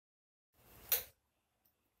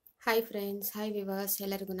Hi friends, hi viewers,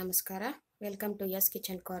 ಎಲ್ಲರಿಗೂ ನಮಸ್ಕಾರ. Welcome to Yes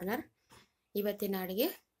kitchen corner. ಇವತ್ತಿನ ಅಡುಗೆ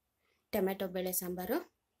ಟೊಮೆಟೊ ಬೇಳೆ ಸಾಂಬಾರು.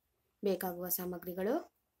 ಬೇಕಾಗುವ ಸಾಮಗ್ರಿಗಳು: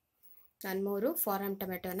 ನಾನು 3 ಫಾರಮ್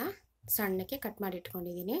ಟೊಮೆಟೊನ ಸಣ್ಣಕ್ಕೆ ಕಟ್ ಮಾಡಿ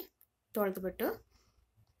ಇಟ್ಕೊಂಡಿದ್ದೀನಿ. ತೊಳೆದ್ಬಿಟ್ಟು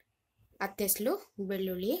 10 ಎಸಳು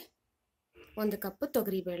ಬೆಳ್ಳುಳ್ಳಿ, 1 ಕಪ್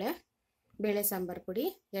ತೊಗರಿಬೇಳೆ, ಬೇಳೆ ಸಾಂಬಾರು ಪುಡಿ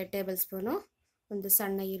 2 ಟೇಬಲ್ ಸ್ಪೂನು, 1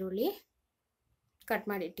 ಸಣ್ಣ ಈರುಳ್ಳಿ ಕಟ್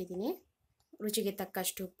ಮಾಡಿ ಇಟ್ಟಿದ್ದೀನಿ, ರುಚಿಗೆ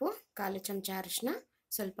ತಕ್ಕಷ್ಟು ಉಪ್ಪು, 1/4 ಚಮಚ ಅರಿಶಿನ,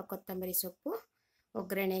 ಸ್ವಲ್ಪ ಕೊತ್ತಂಬರಿ ಸೊಪ್ಪು,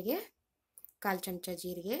 ಒಗ್ಗರಣೆಗೆ 1/4 ಚಮಚ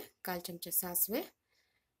ಜೀರಿಗೆ, 1/4 ಚಮಚ ಸಾಸಿವೆ,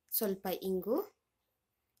 ಸ್ವಲ್ಪ ಇಂಗು,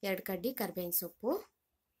 2 ಕಡ್ಡಿ ಕರಿಬೇವಿನ ಸೊಪ್ಪು,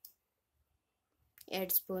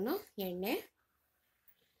 2 ಸ್ಪೂನು ಎಣ್ಣೆ.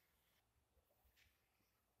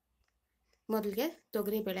 ಮೊದಲಿಗೆ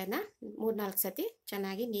ತೊಗರಿ ಬೇಳೆನ 3-4 ಸತಿ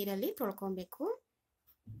ಚೆನ್ನಾಗಿ ನೀರಲ್ಲಿ ತೊಳ್ಕೊಬೇಕು.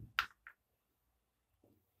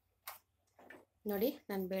 ನೋಡಿ,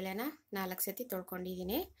 ನಾನು ಬೇಳೆನ 4 ಸತಿ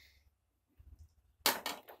ತೊಳ್ಕೊಂಡಿದ್ದೀನಿ.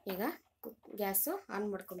 ಈಗ ಗ್ಯಾಸು ಆನ್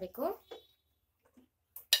ಮಾಡ್ಕೊಬೇಕು.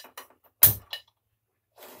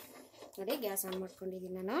 ನೋಡಿ, ಗ್ಯಾಸ್ ಆನ್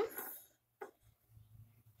ಮಾಡ್ಕೊಂಡಿದ್ದೀನಿ ನಾನು.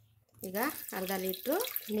 ಈಗ ಅರ್ಧ ಲೀಟ್ರು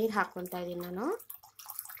ನೀರು ಹಾಕ್ಕೊತಾ ಇದ್ದೀನಿ ನಾನು.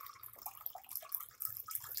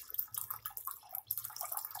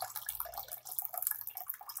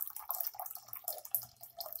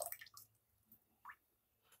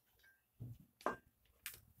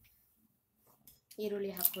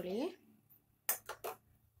 ಈರುಳ್ಳಿ ಹಾಕ್ಕೊಳ್ಳಿ,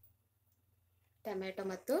 ಟೊಮೆಟೊ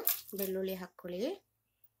ಮತ್ತು ಬೆಳ್ಳುಳ್ಳಿ ಹಾಕ್ಕೊಳ್ಳಿ,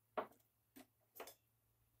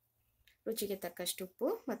 ರುಚಿಗೆ ತಕ್ಕಷ್ಟು ಉಪ್ಪು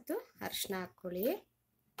ಮತ್ತು ಅರಿಶಿನ ಹಾಕ್ಕೊಳ್ಳಿ,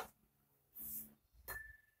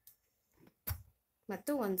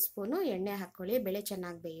 ಮತ್ತು 1 ಸ್ಪೂನು ಎಣ್ಣೆ ಹಾಕ್ಕೊಳ್ಳಿ. ಬೇಳೆ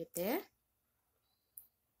ಚೆನ್ನಾಗಿ ಬೇಯುತ್ತೆ.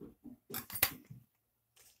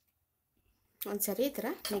 ಒಂದ್ಸರಿ ಈ ಥರ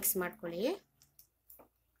ಮಿಕ್ಸ್ ಮಾಡ್ಕೊಳ್ಳಿ.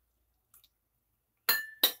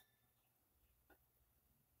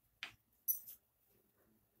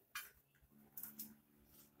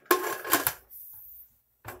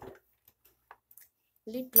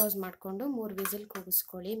 ಲಿಡ್ ಕ್ಲೋಸ್ ಮಾಡಿಕೊಂಡು 3 ವಿಸಿಲ್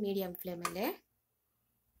ಕೂಗಿಸ್ಕೊಳ್ಳಿ ಮೀಡಿಯಂ ಫ್ಲೇಮಲ್ಲಿ.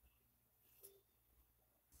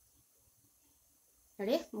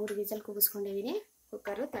 ನೋಡಿ, 3 ವಿಸಿಲ್ ಕೂಗಿಸ್ಕೊಂಡಿದ್ದೀನಿ.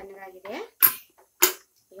 ಕುಕ್ಕರು ತಣ್ಣಗಾಗಿದೆ.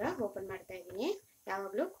 ಈಗ ಓಪನ್ ಮಾಡ್ತಾ ಇದ್ದೀನಿ.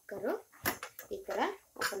 ಯಾವಾಗಲೂ ಕುಕ್ಕರು ಈ ಥರ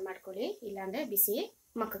ಓಪನ್ ಮಾಡ್ಕೊಳ್ಳಿ, ಇಲ್ಲಾಂದರೆ ಬಿಸಿ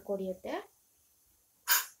ಮಕ್ಕಕ್ಕೆ ಹೊಡೆಯುತ್ತೆ.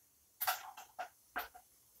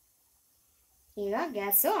 ಈಗ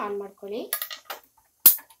ಗ್ಯಾಸು ಆನ್ ಮಾಡ್ಕೊಳ್ಳಿ.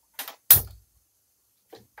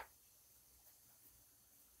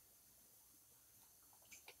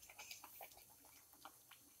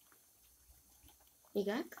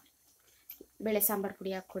 ಈಗ ಬೇಳೆ ಸಾಂಬಾರು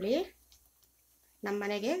ಪುಡಿ ಹಾಕ್ಕೊಳ್ಳಿ. ನಮ್ಮ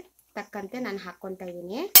ಮನೆಗೆ ತಕ್ಕಂತೆ ನಾನು ಹಾಕ್ಕೊತಾ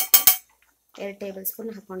ಇದ್ದೀನಿ. 2 ಟೇಬಲ್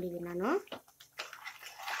ಸ್ಪೂನ್ ಹಾಕ್ಕೊಂಡಿದ್ದೀನಿ ನಾನು.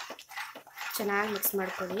 ಚೆನ್ನಾಗಿ ಮಿಕ್ಸ್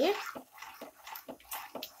ಮಾಡ್ಕೊಳ್ಳಿ.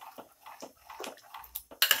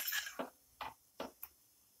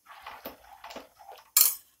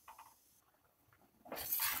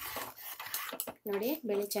 ನೋಡಿ,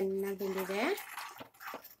 ಬೇಳೆ ಚೆನ್ನಾಗಿ ಬೆಂದಿದೆ.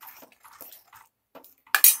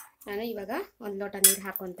 ನಾನು ಇವಾಗ 1 ಲೋಟ ನೀರು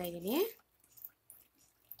ಹಾಕ್ಕೊತಾ ಇದ್ದೀನಿ.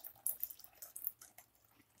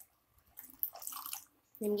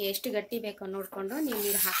 ನಿಮಗೆ ಎಷ್ಟು ಗಟ್ಟಿ ಬೇಕೋ ನೋಡಿಕೊಂಡು ನೀವು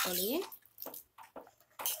ನೀರು ಹಾಕ್ಕೊಳ್ಳಿ.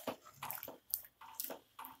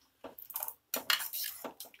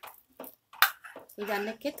 ಇದು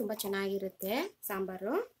ಅನ್ನಕ್ಕೆ ತುಂಬ ಚೆನ್ನಾಗಿರುತ್ತೆ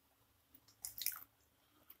ಸಾಂಬಾರು.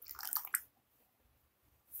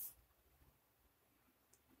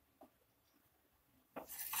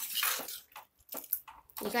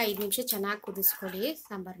 ಈಗ 5 ನಿಮಿಷ ಚೆನ್ನಾಗಿ ಕುದಿಸ್ಕೊಳ್ಳಿ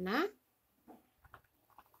ಸಾಂಬಾರನ್ನ.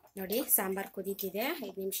 ನೋಡಿ, ಸಾಂಬಾರು ಕುದೀತಿದೆ.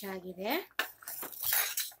 5 ನಿಮಿಷ ಆಗಿದೆ.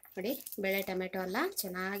 ನೋಡಿ, ಬೇಳೆ ಟೊಮೆಟೊ ಎಲ್ಲ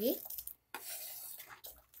ಚೆನ್ನಾಗಿ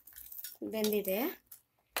ಬೆಂದಿದೆ.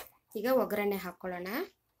 ಈಗ ಒಗ್ಗರಣೆ ಹಾಕ್ಕೊಳ್ಳೋಣ.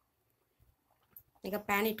 ಈಗ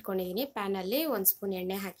ಪ್ಯಾನ್ ಇಟ್ಕೊಂಡಿದ್ದೀನಿ. ಪ್ಯಾನಲ್ಲಿ 1 ಸ್ಪೂನ್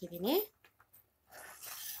ಎಣ್ಣೆ ಹಾಕಿದ್ದೀನಿ.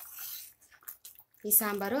 ಈ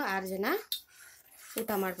ಸಾಂಬಾರು 6 ಜನ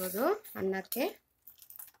ಊಟ ಮಾಡ್ಬೋದು ಅನ್ನಕ್ಕೆ.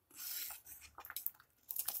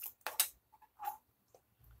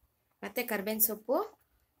 ಮತ್ತು ಕರಿಬೇವಿನ ಸೊಪ್ಪು,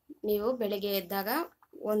 ನೀವು ಬೆಳಗ್ಗೆ ಎದ್ದಾಗ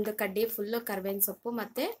 1 ಕಡ್ಡಿ ಫುಲ್ಲು ಕರಿಬೇವಿನ ಸೊಪ್ಪು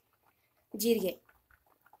ಮತ್ತು ಜೀರಿಗೆ,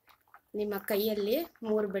 ನಿಮ್ಮ ಕೈಯಲ್ಲಿ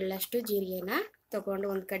 3 ಬೆಳ್ಳಷ್ಟು ಜೀರಿಗೆನ ತಗೊಂಡು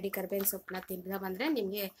 1 ಕಡ್ಡಿ ಕರಿಬೇವಿನ ಸೊಪ್ಪನ್ನ ತಿಂದ ಬಂದರೆ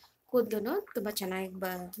ನಿಮಗೆ ಕೂದಲು ತುಂಬ ಚೆನ್ನಾಗಿ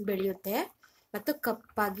ಬೆಳೆಯುತ್ತೆ ಮತ್ತು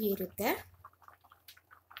ಕಪ್ಪಾಗಿ ಇರುತ್ತೆ.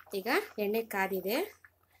 ಈಗ ಎಣ್ಣೆ ಕಾದಿದೆ.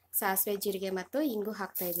 ಸಾಸಿವೆ, ಜೀರಿಗೆ ಮತ್ತು ಇಂಗು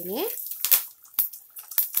ಹಾಕ್ತಾಯಿದ್ದೀನಿ.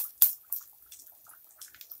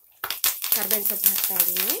 ಕರಿಬೇವಿನ ಸೊಪ್ಪು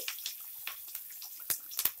ಹಾಕ್ತಾಯಿದ್ದೀನಿ.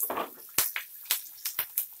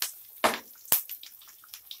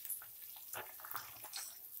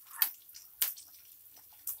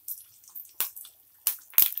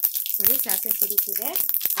 ನೋಡಿ, ಸಾಸಿವೆ ಕುದೀತಿದೆ.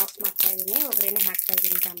 ಆಫ್ ಮಾಡ್ತಾ ಇದ್ದೀನಿ. ಒಗ್ಗರಣೆ ಹಾಕ್ತಾ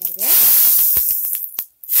ಇದ್ದೀನಿ ಸಾಂಬಾರಿಗೆ.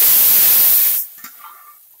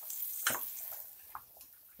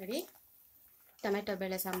 ಟೊಮೆಟೊ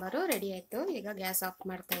ಬೇಳೆ ಸಾಂಬಾರು ರೆಡಿ ಆಯಿತು. ಈಗ ಗ್ಯಾಸ್ ಆಫ್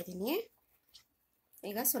ಮಾಡ್ತಾ ಇದ್ದೀನಿ.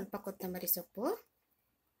 ಈಗ ಸ್ವಲ್ಪ ಕೊತ್ತಂಬರಿ ಸೊಪ್ಪು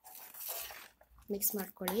ಮಿಕ್ಸ್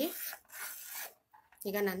ಮಾಡ್ಕೊಳ್ಳಿ.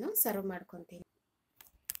 ಈಗ ನಾನು ಸರ್ವ್ ಮಾಡ್ಕೊತೀನಿ.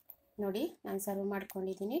 ನೋಡಿ, ನಾನು ಸರ್ವ್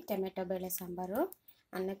ಮಾಡ್ಕೊಂಡಿದ್ದೀನಿ. ಟೊಮೆಟೊ ಬೇಳೆ ಸಾಂಬಾರು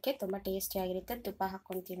ಅನ್ನಕ್ಕೆ ತುಂಬ ಟೇಸ್ಟಿಯಾಗಿರುತ್ತೆ. ತುಪ್ಪ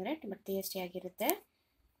ಹಾಕ್ಕೊಂಡು ತಿಂದರೆ ತುಂಬ ಟೇಸ್ಟಿಯಾಗಿರುತ್ತೆ.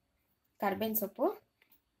 ಕರ್ಬೇವಿನ ಸೊಪ್ಪು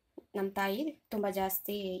ನಮ್ಮ ತಾಯಿ ತುಂಬ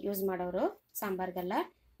ಜಾಸ್ತಿ ಯೂಸ್ ಮಾಡೋರು ಸಾಂಬಾರ್ಗೆಲ್ಲ.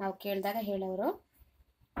 ನಾವು ಕೇಳಿದಾಗ ಹೇಳೋರು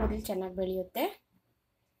ಕೂದಲು ಚೆನ್ನಾಗಿ ಬೆಳೆಯುತ್ತೆ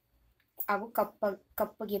ಹಾಗೂ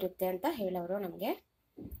ಕಪ್ಪಗಿರುತ್ತೆ ಅಂತ ಹೇಳೋರು ನಮಗೆ.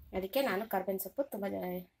 ಅದಕ್ಕೆ ನಾನು ಕರ್ಬೇವಿನ ಸೊಪ್ಪು ತುಂಬ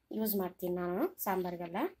ಯೂಸ್ ಮಾಡ್ತೀನಿ ನಾನು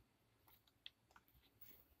ಸಾಂಬಾರ್ಗೆಲ್ಲ.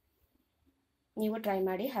 ನೀವು ಟ್ರೈ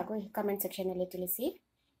ಮಾಡಿ ಹಾಗೂ ಕಮೆಂಟ್ ಸೆಕ್ಷನಲ್ಲಿ ತಿಳಿಸಿ.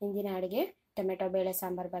 ಇಂದಿನ ಅಡುಗೆ ಟೊಮೆಟೊ ಬೇಳೆ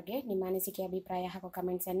ಸಾಂಬಾರ್ ಬಗ್ಗೆ ನಿಮ್ಮ ಅನಿಸಿಕೆ, ಅಭಿಪ್ರಾಯ ಹಾಗೂ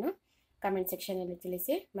ಕಮೆಂಟ್ಸನ್ನು ಕಮೆಂಟ್ ಸೆಕ್ಷನಲ್ಲಿ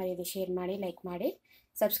ತಿಳಿಸಿ. ಮರೆಯದೆ ಶೇರ್ ಮಾಡಿ, ಲೈಕ್ ಮಾಡಿ,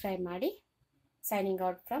 ಸಬ್ಸ್ಕ್ರೈಬ್ ಮಾಡಿ. Signing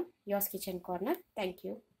out from yours kitchen corner. Thank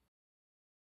you.